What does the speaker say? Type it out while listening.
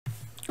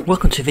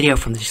Welcome to a video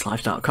from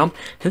DigitalLife.com. In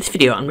this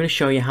video I'm going to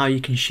show you how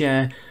you can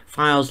share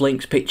files,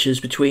 links, pictures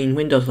between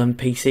Windows 11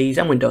 PCs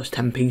and Windows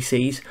 10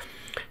 PCs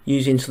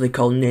using something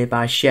called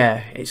Nearby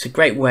Share. It's a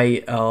great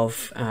way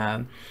of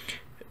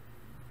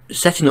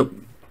setting up,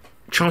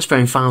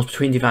 transferring files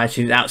between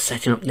devices without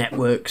setting up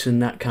networks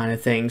and that kind of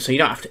thing. So you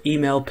don't have to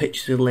email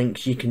pictures or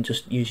links, you can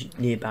just use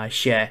Nearby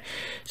Share.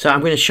 So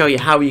I'm going to show you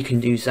how you can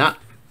do that,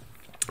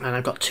 and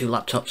I've got two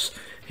laptops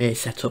here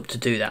set up to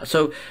do that.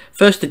 So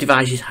first, the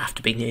devices have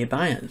to be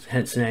nearby,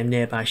 hence the name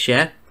Nearby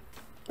Share.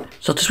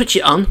 So to switch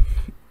it on,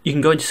 you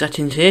can go into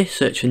settings here,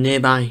 search for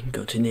nearby,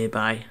 go to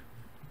nearby.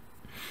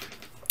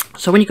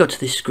 So when you go to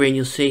this screen,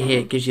 you'll see here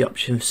it gives you the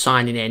option of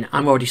signing in.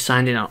 I'm already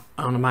signed in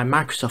on my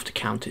Microsoft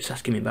account. It's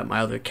asking me about my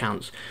other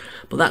accounts,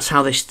 but that's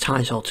how this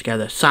ties all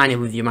together. Sign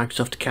in with your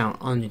Microsoft account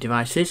on your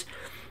devices,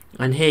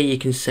 and here you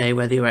can say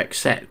whether you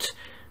accept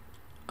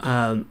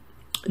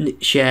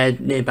shared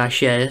Nearby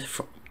Share.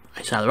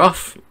 It's either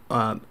off,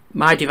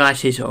 my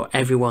devices, or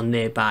everyone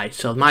nearby.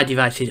 So my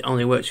devices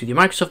only works with your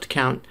Microsoft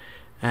account.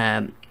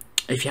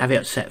 If you have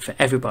it set for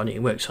everybody,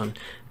 it works on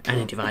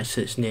any device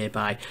that's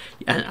nearby.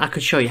 And I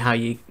could show you how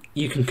you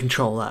can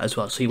control that as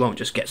well, so you won't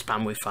just get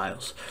spam with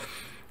files.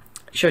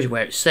 It shows you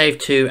where it's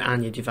saved to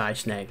and your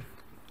device name.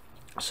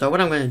 So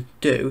what I'm going to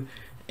do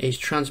is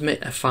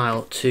transmit a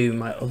file to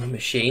my other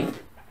machine,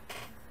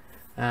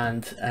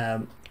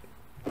 and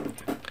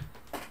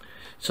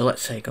so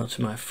let's say go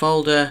to my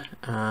folder,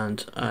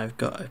 and I've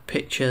got a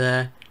picture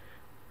there.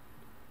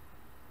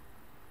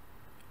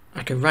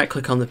 I can right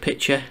click on the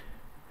picture,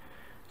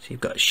 so you've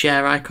got a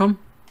share icon,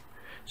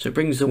 so it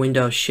brings the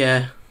Windows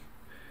Share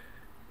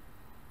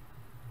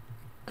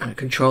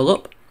control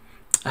up,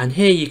 and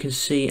here you can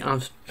see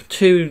I've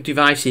two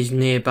devices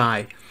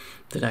nearby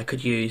that I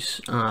could use.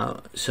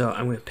 So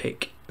I'm going to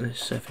pick the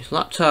Surface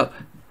laptop,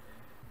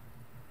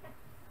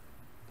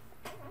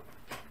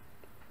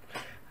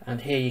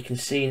 and here you can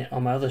see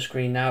on my other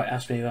screen now it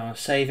asks me if I want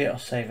to save it or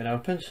save and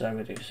open, so I'm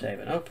going to do save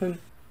and open,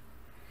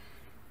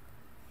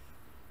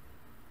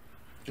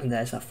 and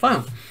there's that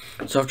file.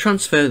 So I've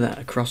transferred that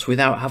across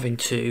without having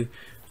to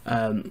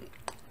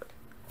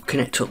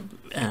connect up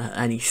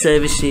any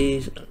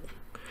services.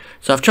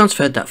 So I've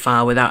transferred that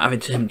file without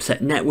having to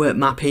set network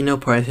mapping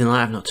up or anything like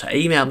that. I've not to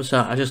email, so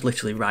I just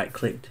literally right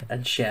clicked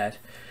and shared,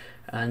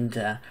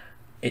 and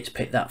it's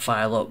picked that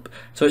file up.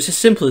 So it's as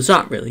simple as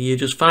that, really. You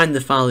just find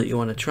the file that you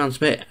want to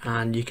transmit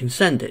and you can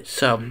send it.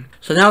 So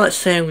now let's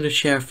say I'm going to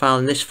share a file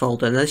in this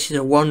folder, and this is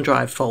a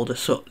OneDrive folder.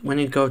 So when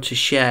you go to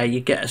share,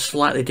 you get a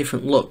slightly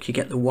different look. You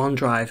get the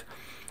OneDrive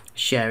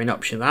sharing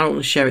option. I don't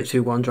want to share it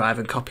through OneDrive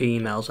and copy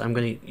emails. I'm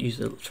going to use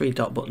the three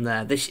dot button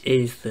there. This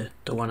is the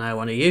one I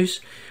want to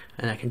use,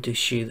 and I can do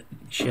share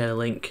the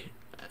link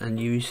and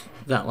use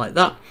that like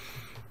that.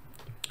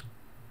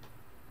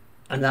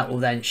 And that will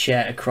then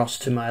share across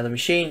to my other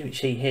machine. You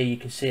see here, you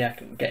can see I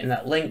can get in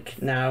that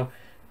link now,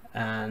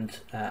 and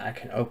I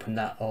can open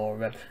that,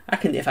 or I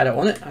can, if I don't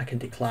want it, I can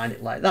decline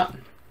it like that,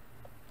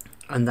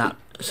 and that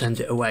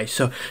sends it away.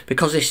 So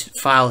because this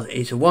file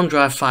is a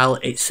OneDrive file,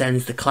 it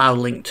sends the cloud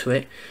link to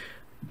it.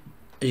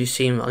 As you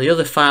see on the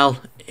other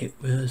file, it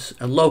was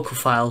a local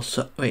file,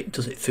 so it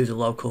does it through the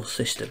local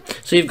system.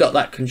 So you've got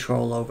that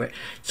control over it.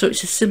 So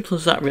it's as simple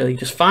as that, really.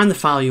 Just find the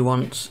file you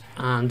want,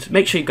 and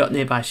make sure you've got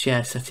Nearby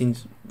Share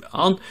settings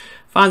on.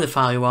 Find the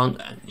file you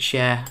want,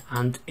 share,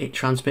 and it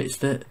transmits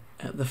the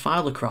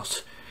file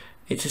across.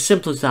 It's as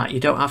simple as that. You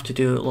don't have to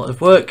do a lot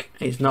of work.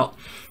 It's not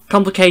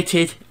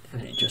complicated,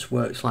 and it just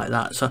works like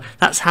that. So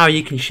that's how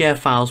you can share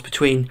files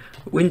between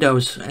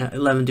Windows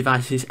 11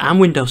 devices and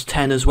Windows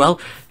 10 as well.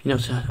 You know,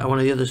 so one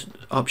of the other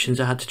options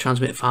I had to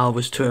transmit a file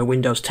was to a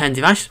Windows 10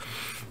 device.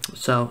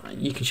 So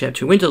you can share it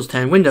to Windows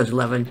 10, Windows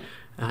 11.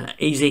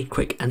 Easy,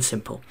 quick and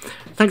simple.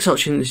 Thanks for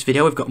watching this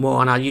video. We've got more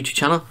on our YouTube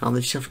channel on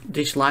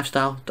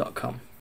DigitalLifestyle.com.